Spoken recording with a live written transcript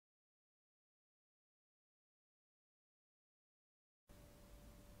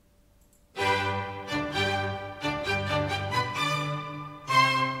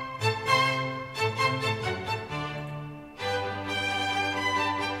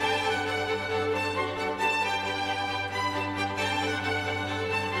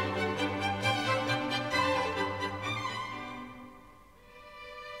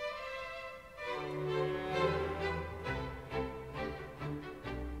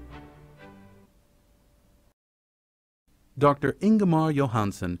Dr. Ingemar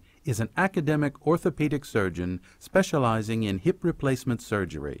Johansson is an academic orthopedic surgeon specializing in hip replacement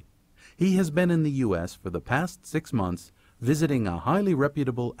surgery. He has been in the U.S. for the past 6 months, visiting a highly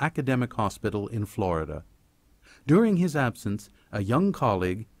reputable academic hospital in Florida. During his absence, a young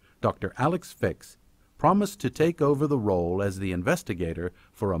colleague, Dr. Alex Fix, promised to take over the role as the investigator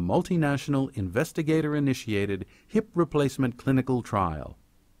for a multinational investigator-initiated hip replacement clinical trial.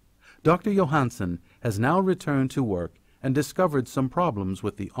 Dr. Johansson has now returned to work and discovered some problems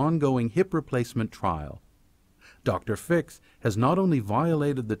with the ongoing hip replacement trial. Dr. Fix has not only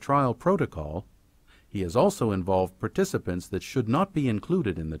violated the trial protocol, he has also involved participants that should not be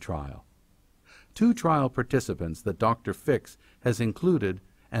included in the trial. 2 trial participants that Dr. Fix has included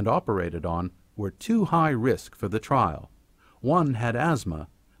and operated on were too high risk for the trial. One had asthma,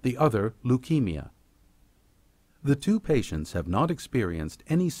 the other leukemia. The 2 patients have not experienced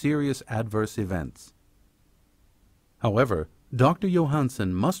any serious adverse events. However, Dr.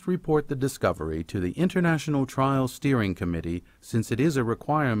 Johansson must report the discovery to the International Trial Steering Committee since it is a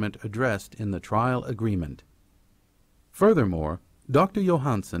requirement addressed in the trial agreement. Furthermore, Dr.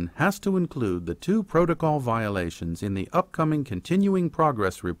 Johansson has to include the 2 protocol violations in the upcoming continuing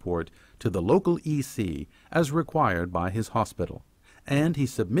progress report to the local EC as required by his hospital, and he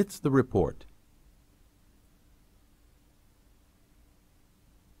submits the report.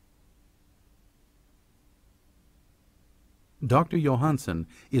 Dr. Johansson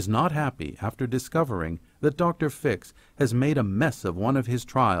is not happy after discovering that Dr. Fix has made a mess of one of his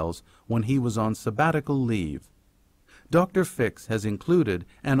trials when he was on sabbatical leave. Dr. Fix has included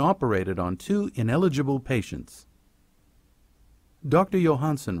and operated on 2 ineligible patients. Dr.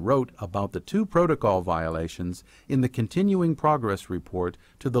 Johansson wrote about the 2 protocol violations in the continuing progress report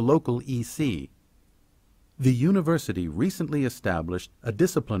to the local EC. The university recently established a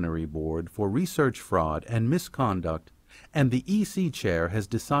disciplinary board for research fraud and misconduct, and the EC chair has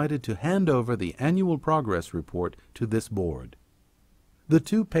decided to hand over the annual progress report to this board. The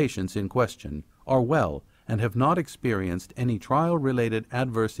 2 patients in question are well and have not experienced any trial-related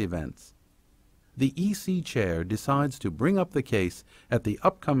adverse events. The EC chair decides to bring up the case at the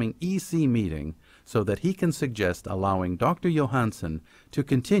upcoming EC meeting so that he can suggest allowing Dr. Johansson to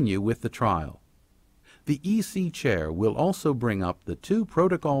continue with the trial. The EC chair will also bring up the 2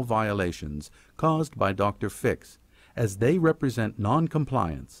 protocol violations caused by Dr. Fix, as they represent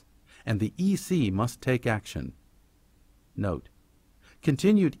non-compliance, and the EC must take action. Note: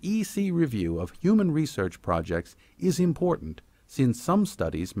 continued EC review of human research projects is important since some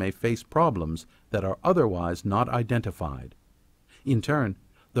studies may face problems that are otherwise not identified. In turn,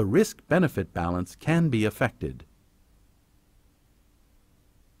 the risk-benefit balance can be affected.